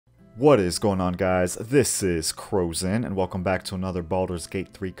What is going on, guys? This is Crowzen, and welcome back to another Baldur's Gate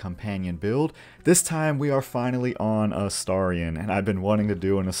 3 companion build. This time we are finally on Astarion, and I've been wanting to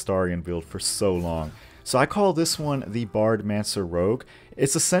do an Astarion build for so long. So I call this one the Bardmancer Rogue.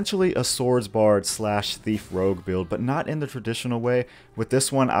 It's essentially a swords bard slash thief rogue build, but not in the traditional way. With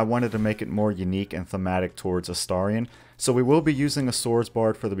this one, I wanted to make it more unique and thematic towards Astarion. So we will be using a swords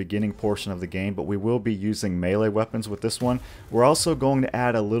bard for the beginning portion of the game, but we will be using melee weapons with this one. We're also going to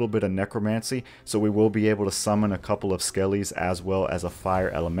add a little bit of necromancy, so we will be able to summon a couple of skellies as well as a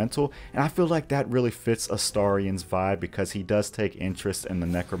fire elemental. And I feel like that really fits Astarion's vibe because he does take interest in the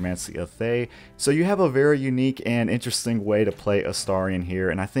necromancy of Thay. So you have a very unique and interesting way to play Astarion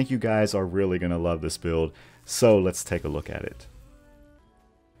here, and I think you guys are really going to love this build. So let's take a look at it.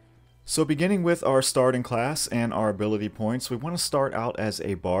 So beginning with our starting class and our ability points, we want to start out as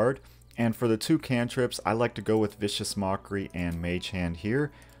a bard, and for the two cantrips I like to go with Vicious Mockery and Mage Hand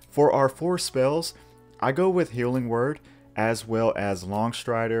here. For our 4 spells, I go with Healing Word as well as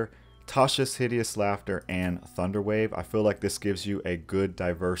Longstrider, Tasha's Hideous Laughter, and Thunderwave. I feel like this gives you a good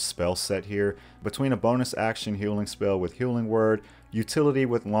diverse spell set here between a bonus action healing spell with Healing Word, utility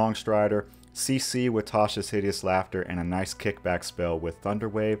with Longstrider, CC with Tasha's Hideous Laughter, and a nice kickback spell with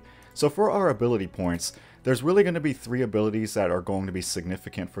Thunderwave. So for our ability points, there's really going to be 3 abilities that are going to be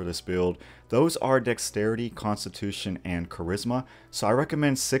significant for this build. Those are Dexterity, Constitution, and Charisma. So I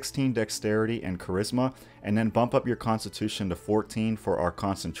recommend 16 Dexterity and Charisma, and then bump up your Constitution to 14 for our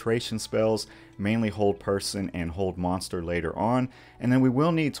concentration spells, mainly Hold Person and Hold Monster later on. And then we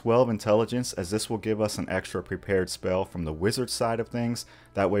will need 12 Intelligence, as this will give us an extra prepared spell from the wizard side of things.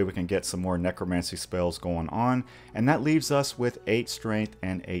 That way we can get some more necromancy spells going on. And that leaves us with 8 Strength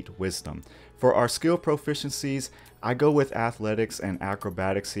and 8 Wisdom. For our skill proficiencies, I go with Athletics and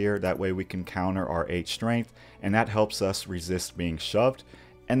Acrobatics here. That way we can counter our 8 Strength, and that helps us resist being shoved.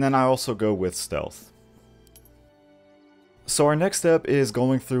 And then I also go with Stealth. So our next step is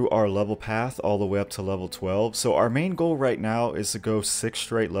going through our level path all the way up to level 12. So our main goal right now is to go 6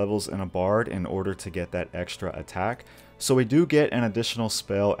 straight levels in a bard in order to get that extra attack. So we do get an additional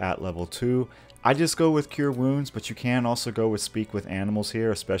spell at level 2. I just go with Cure Wounds, but you can also go with Speak with Animals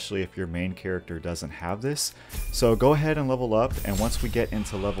here, especially if your main character doesn't have this. So go ahead and level up, and once we get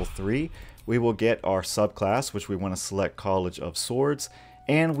into level 3, we will get our subclass, which we want to select College of Swords,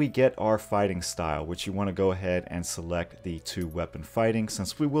 and we get our fighting style, which you want to go ahead and select the 2-weapon fighting,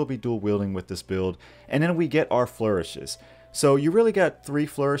 since we will be dual wielding with this build. And then we get our flourishes. So you really got 3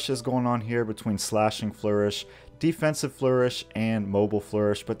 flourishes going on here between Slashing Flourish, Defensive Flourish, and Mobile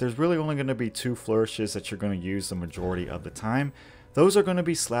Flourish, but there's really only going to be 2 flourishes that you're going to use the majority of the time. Those are going to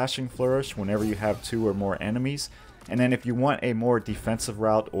be Slashing Flourish whenever you have 2 or more enemies, and then if you want a more defensive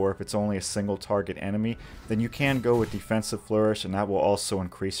route, or if it's only a single target enemy, then you can go with Defensive Flourish, and that will also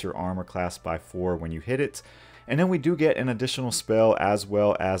increase your armor class by 4 when you hit it. And then we do get an additional spell as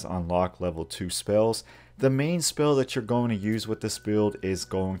well as unlock level 2 spells. The main spell that you're going to use with this build is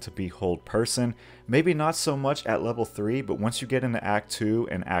going to be Hold Person. Maybe not so much at level 3, but once you get into Act 2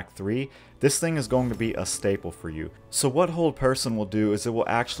 and Act 3, this thing is going to be a staple for you. So what Hold Person will do is it will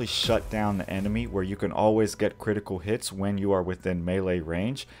actually shut down the enemy, where you can always get critical hits when you are within melee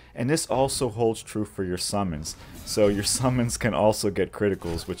range. And this also holds true for your summons. So your summons can also get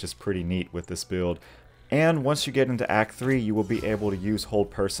criticals, which is pretty neat with this build. And once you get into Act 3, you will be able to use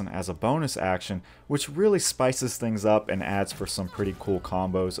Hold Person as a bonus action, which really spices things up and adds for some pretty cool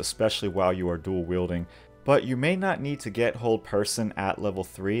combos, especially while you are dual wielding. But you may not need to get Hold Person at level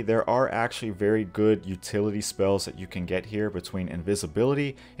 3. There are actually very good utility spells that you can get here between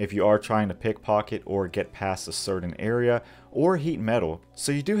Invisibility, if you are trying to pickpocket or get past a certain area, or Heat Metal.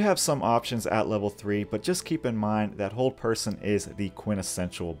 So you do have some options at level 3, but just keep in mind that Hold Person is the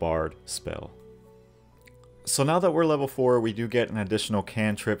quintessential bard spell. So now that we're level 4, we do get an additional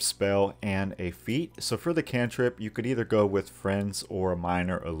cantrip spell and a feat. So for the cantrip, you could either go with Friends or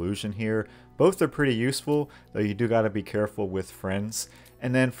Minor Illusion here. Both are pretty useful, though you do got to be careful with Friends.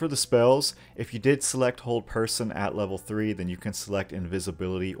 And then for the spells, if you did select Hold Person at level 3, then you can select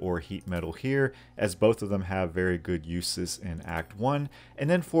Invisibility or Heat Metal here, as both of them have very good uses in Act 1. And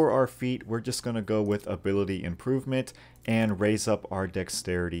then for our feat, we're just going to go with Ability Improvement and raise up our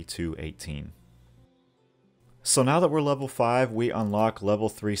Dexterity to 18. So now that we're level 5, we unlock level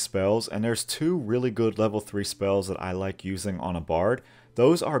 3 spells, and there's 2 really good level 3 spells that I like using on a bard.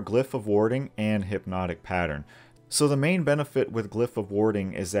 Those are Glyph of Warding and Hypnotic Pattern. So the main benefit with Glyph of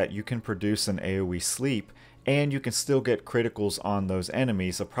Warding is that you can produce an AoE sleep, and you can still get criticals on those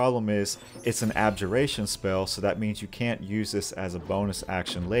enemies. The problem is it's an abjuration spell, so that means you can't use this as a bonus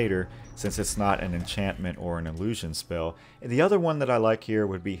action later since it's not an enchantment or an illusion spell. And the other one that I like here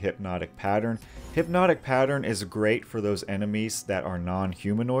would be Hypnotic Pattern. Hypnotic Pattern is great for those enemies that are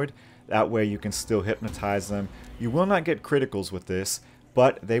non-humanoid. That way you can still hypnotize them. You will not get criticals with this,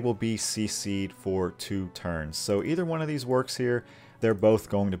 but they will be CC'd for 2 turns. So either one of these works here. They're both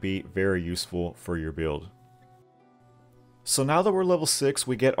going to be very useful for your build. So now that we're level 6,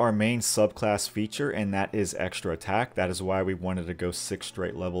 we get our main subclass feature, and that is extra attack. That is why we wanted to go 6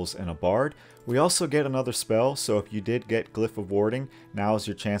 straight levels in a bard. We also get another spell, so if you did get Glyph of Warding, now is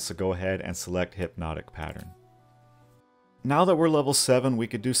your chance to go ahead and select Hypnotic Pattern. Now that we're level 7, we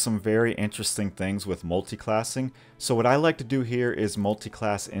could do some very interesting things with multiclassing. So what I like to do here is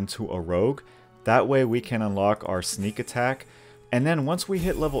multiclass into a rogue. That way we can unlock our sneak attack. And then once we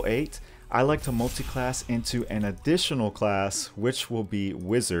hit level 8, I like to multiclass into an additional class, which will be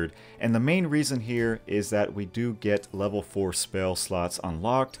Wizard. And the main reason here is that we do get level 4 spell slots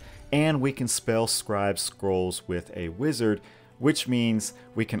unlocked, and we can spell scribe scrolls with a Wizard, which means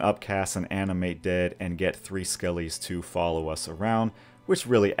we can upcast and animate dead and get 3 skellies to follow us around, which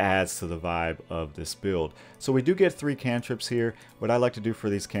really adds to the vibe of this build. So we do get 3 cantrips here. What I like to do for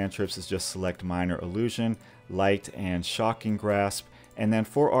these cantrips is just select Minor Illusion, Light, and Shocking Grasp. And then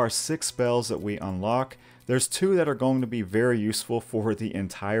for our 6 spells that we unlock, there's 2 that are going to be very useful for the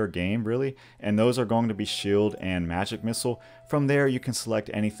entire game, really. And those are going to be Shield and Magic Missile. From there, you can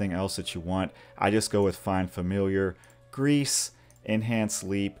select anything else that you want. I just go with Find Familiar, Grease, Enhance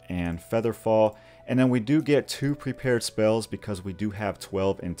Leap, and Featherfall. And then we do get 2 prepared spells because we do have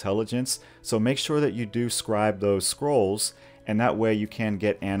 12 intelligence. So make sure that you do scribe those scrolls, and that way you can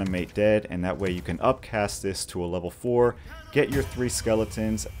get Animate Dead, and that way you can upcast this to a level 4, get your 3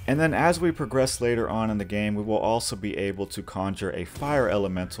 skeletons, and then as we progress later on in the game, we will also be able to conjure a fire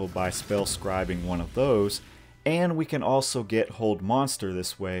elemental by spell scribing one of those. And we can also get Hold Monster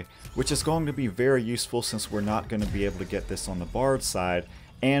this way, which is going to be very useful since we're not going to be able to get this on the bard side,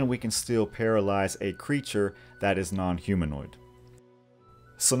 and we can still paralyze a creature that is non-humanoid.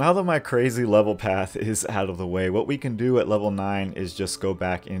 So now that my crazy level path is out of the way, what we can do at level 9 is just go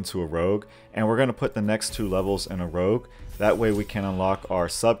back into a rogue, and we're going to put the next 2 levels in a rogue. That way we can unlock our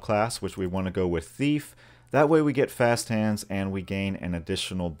subclass, which we want to go with Thief. That way we get fast hands and we gain an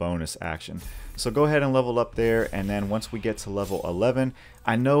additional bonus action. So go ahead and level up there, and then once we get to level 11,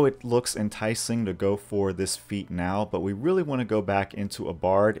 I know it looks enticing to go for this feat now, but we really want to go back into a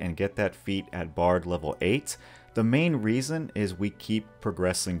bard and get that feat at bard level 8. The main reason is we keep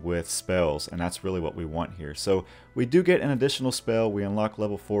progressing with spells, and that's really what we want here. So we do get an additional spell. We unlock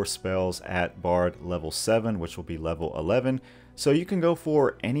level 4 spells at bard level 7, which will be level 11. So you can go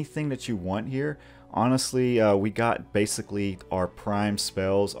for anything that you want here. Honestly, we got basically our prime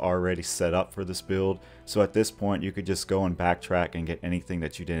spells already set up for this build. So at this point, you could just go and backtrack and get anything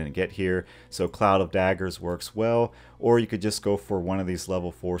that you didn't get here. So Cloud of Daggers works well, or you could just go for one of these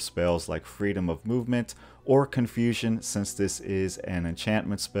level 4 spells like Freedom of Movement or Confusion, since this is an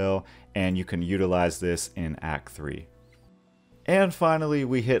enchantment spell and you can utilize this in Act 3. And finally,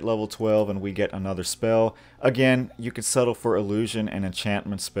 we hit level 12 and we get another spell. Again, you could settle for illusion and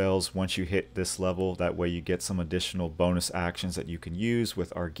enchantment spells once you hit this level. That way you get some additional bonus actions that you can use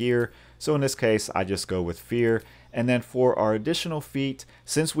with our gear. So in this case, I just go with Fear. And then for our additional feat,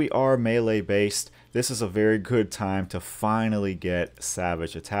 since we are melee based, this is a very good time to finally get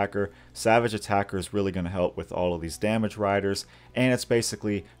Savage Attacker. Savage Attacker is really going to help with all of these damage riders, and it's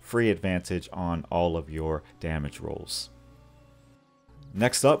basically free advantage on all of your damage rolls.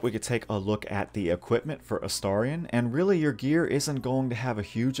 Next up, we could take a look at the equipment for Astarion, and really your gear isn't going to have a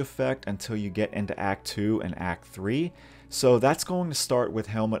huge effect until you get into Act 2 and Act 3. So that's going to start with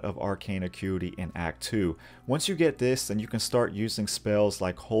Helmet of Arcane Acuity in Act 2. Once you get this, then you can start using spells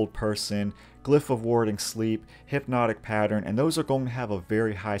like Hold Person, Glyph of Warding Sleep, Hypnotic Pattern, and those are going to have a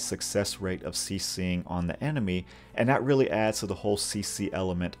very high success rate of CCing on the enemy, and that really adds to the whole CC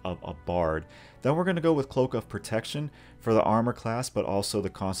element of a bard. Then we're going to go with Cloak of Protection for the armor class, but also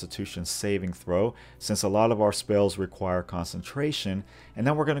the Constitution saving throw, since a lot of our spells require concentration. And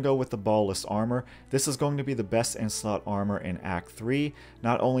then we're going to go with the Ballless Armor. This is going to be the best in-slot armor in Act 3.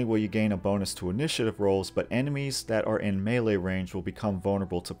 Not only will you gain a bonus to initiative rolls, but enemies that are in melee range will become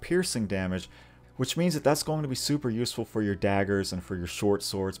vulnerable to piercing damage, which means that that's going to be super useful for your daggers and for your short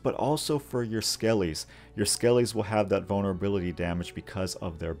swords, but also for your skellies. Your skellies will have that vulnerability damage because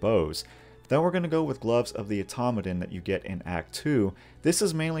of their bows. Then we're going to go with Gloves of the Automaton that you get in Act 2. This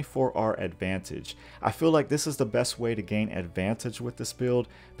is mainly for our advantage. I feel like this is the best way to gain advantage with this build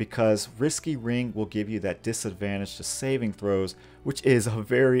because Risky Ring will give you that disadvantage to saving throws, which is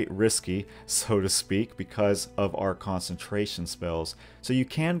very risky, so to speak, because of our concentration spells. So you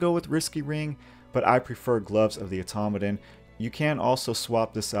can go with Risky Ring, but I prefer Gloves of the Automaton. You can also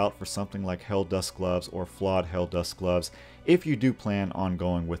swap this out for something like Hell Dust Gloves or Flawed Hell Dust Gloves if you do plan on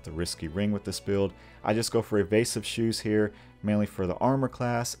going with the Risky Ring with this build. I just go for Evasive Shoes here, mainly for the armor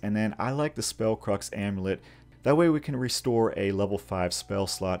class, and then I like the Spellcrux Amulet. That way we can restore a level 5 spell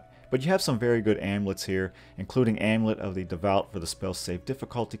slot. But you have some very good amulets here, including Amulet of the Devout for the spell save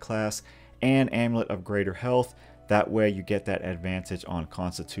difficulty class, and Amulet of Greater Health. That way you get that advantage on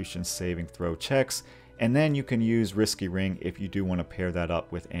Constitution saving throw checks. And then you can use Risky Ring if you do want to pair that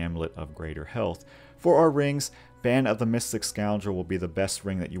up with Amulet of Greater Health. For our rings, Band of the Mystic Scoundrel will be the best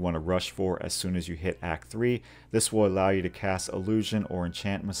ring that you want to rush for as soon as you hit Act 3. This will allow you to cast illusion or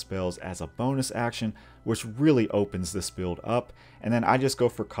enchantment spells as a bonus action, which really opens this build up. And then I just go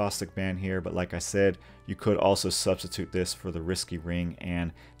for Caustic Band here, but like I said, you could also substitute this for the Risky Ring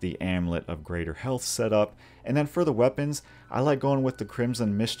and the Amulet of Greater Health setup. And then for the weapons, I like going with the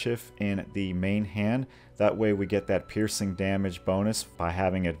Crimson Mischief in the main hand. That way we get that piercing damage bonus by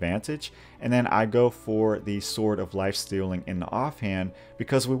having advantage. And then I go for the Sword of Life Stealing in the offhand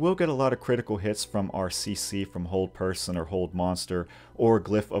because we will get a lot of critical hits from our CC from Hold Person or Hold Monster or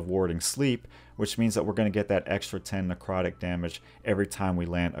Glyph of Warding Sleep, which means that we're going to get that extra 10 necrotic damage every time we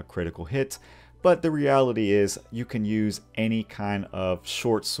land a critical hit. But the reality is you can use any kind of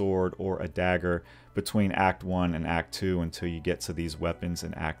short sword or a dagger between Act 1 and Act 2 until you get to these weapons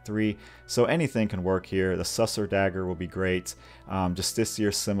in Act 3. So anything can work here. The Susser Dagger will be great,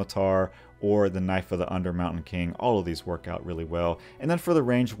 Justiciar's Scimitar, or the Knife of the Undermountain King. All of these work out really well. And then for the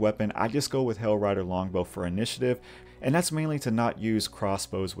ranged weapon, I just go with Hellrider Longbow for initiative. And that's mainly to not use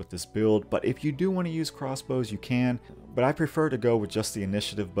crossbows with this build, but if you do want to use crossbows, you can. But I prefer to go with just the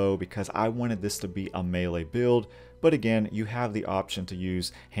initiative bow because I wanted this to be a melee build. But again, you have the option to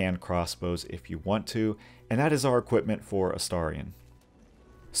use hand crossbows if you want to, and that is our equipment for Astarion.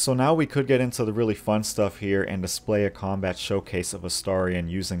 So now we could get into the really fun stuff here and display a combat showcase of Astarion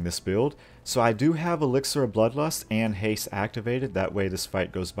using this build. So I do have Elixir of Bloodlust and Haste activated, that way this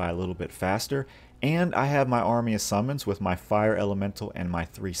fight goes by a little bit faster. And I have my army of summons with my Fire Elemental and my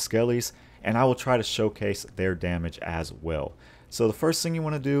 3 Skellies, and I will try to showcase their damage as well. So the first thing you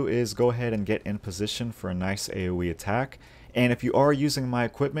want to do is go ahead and get in position for a nice AoE attack. And if you are using my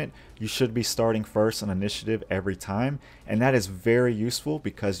equipment, you should be starting first on initiative every time. And that is very useful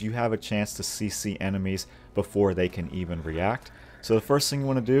because you have a chance to CC enemies before they can even react. So the first thing you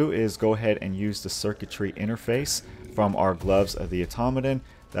want to do is go ahead and use the circuitry interface from our Gloves of the Automaton.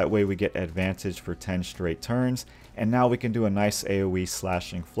 That way we get advantage for 10 straight turns. And now we can do a nice AoE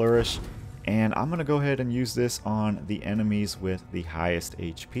slashing flourish. And I'm going to go ahead and use this on the enemies with the highest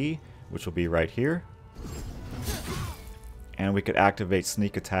HP, which will be right here. And we could activate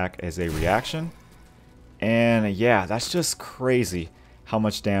Sneak Attack as a reaction. And yeah, that's just crazy how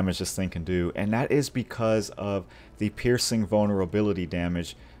much damage this thing can do. And that is because of the piercing vulnerability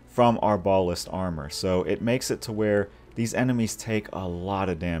damage from our Ballist armor. So it makes it to where these enemies take a lot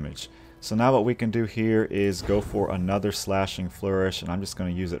of damage. So now what we can do here is go for another slashing flourish, and I'm just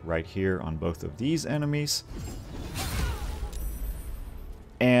going to use it right here on both of these enemies.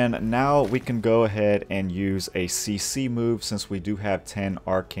 And now we can go ahead and use a CC move since we do have 10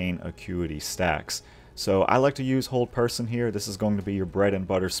 Arcane Acuity stacks. So I like to use Hold Person here. This is going to be your bread and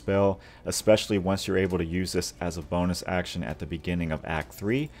butter spell, especially once you're able to use this as a bonus action at the beginning of Act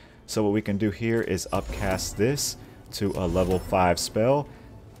 3. So what we can do here is upcast this to a level 5 spell.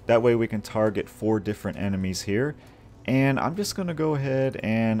 That way we can target 4 different enemies here. And I'm just going to go ahead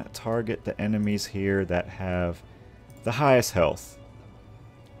and target the enemies here that have the highest health.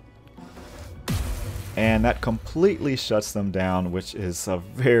 And that completely shuts them down, which is a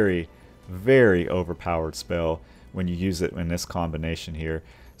very, very overpowered spell when you use it in this combination here.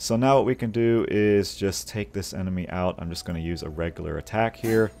 So now what we can do is just take this enemy out. I'm just going to use a regular attack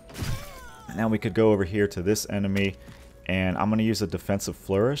here. Now we could go over here to this enemy, and I'm going to use a defensive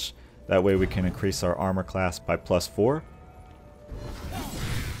flourish. That way we can increase our armor class by +4.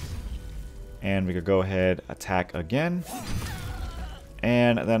 And we could go ahead, attack again.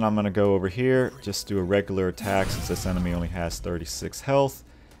 And then I'm going to go over here, just do a regular attack since this enemy only has 36 health.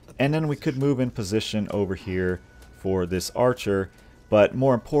 And then we could move in position over here for this archer. But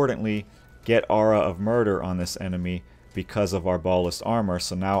more importantly, get Aura of Murder on this enemy because of our Ballist armor.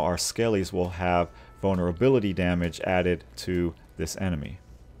 So now our Skellies will have vulnerability damage added to this enemy.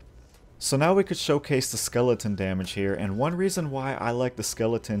 So now we could showcase the skeleton damage here, and one reason why I like the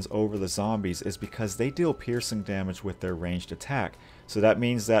skeletons over the zombies is because they deal piercing damage with their ranged attack. So that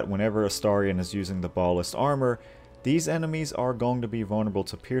means that whenever Astarion is using the ballast armor, these enemies are going to be vulnerable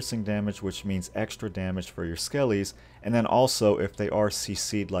to piercing damage, which means extra damage for your skellies. And then also, if they are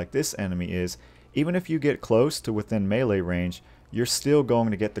CC'd like this enemy is, even if you get close to within melee range, you're still going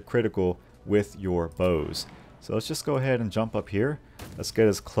to get the critical with your bows. So let's just go ahead and jump up here. Let's get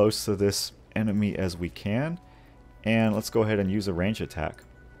as close to this enemy as we can. And let's go ahead and use a range attack.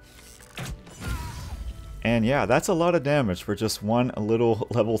 And yeah, that's a lot of damage for just one little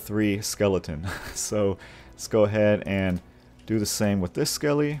level 3 skeleton. So let's go ahead and do the same with this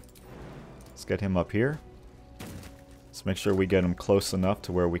skelly. Let's get him up here. Let's make sure we get him close enough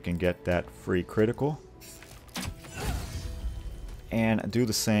to where we can get that free critical. And do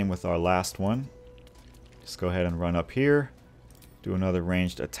the same with our last one. Just go ahead and run up here. Do another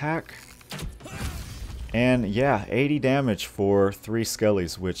ranged attack. And yeah, 80 damage for 3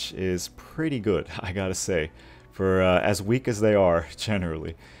 skellies, which is pretty good, I gotta say, for as weak as they are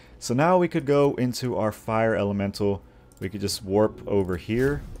generally. So now we could go into our fire elemental. We could just warp over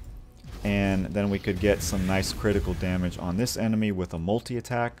here, and then we could get some nice critical damage on this enemy with a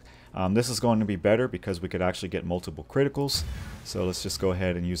multi-attack. This is going to be better because we could actually get multiple criticals. So let's just go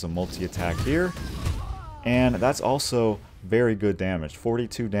ahead and use a multi-attack here. And that's also very good damage.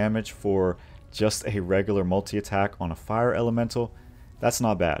 42 damage for just a regular multi-attack on a fire elemental. That's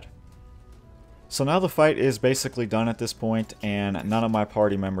not bad. So now the fight is basically done at this point, and none of my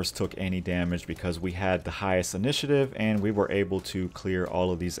party members took any damage because we had the highest initiative and we were able to clear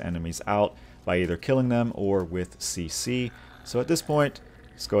all of these enemies out by either killing them or with CC. So at this point,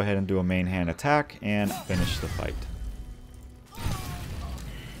 let's go ahead and do a main hand attack and finish the fight.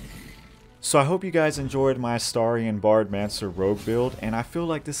 So I hope you guys enjoyed my Astarion Bardmancer rogue build, and I feel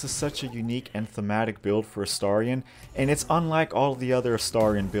like this is such a unique and thematic build for Astarion, and it's unlike all of the other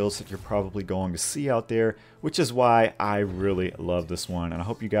Astarion builds that you're probably going to see out there, which is why I really love this one, and I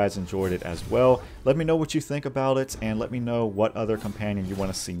hope you guys enjoyed it as well. Let me know what you think about it, and let me know what other companion you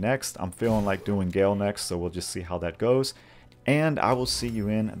want to see next. I'm feeling like doing Gale next, so we'll just see how that goes, and I will see you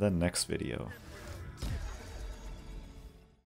in the next video.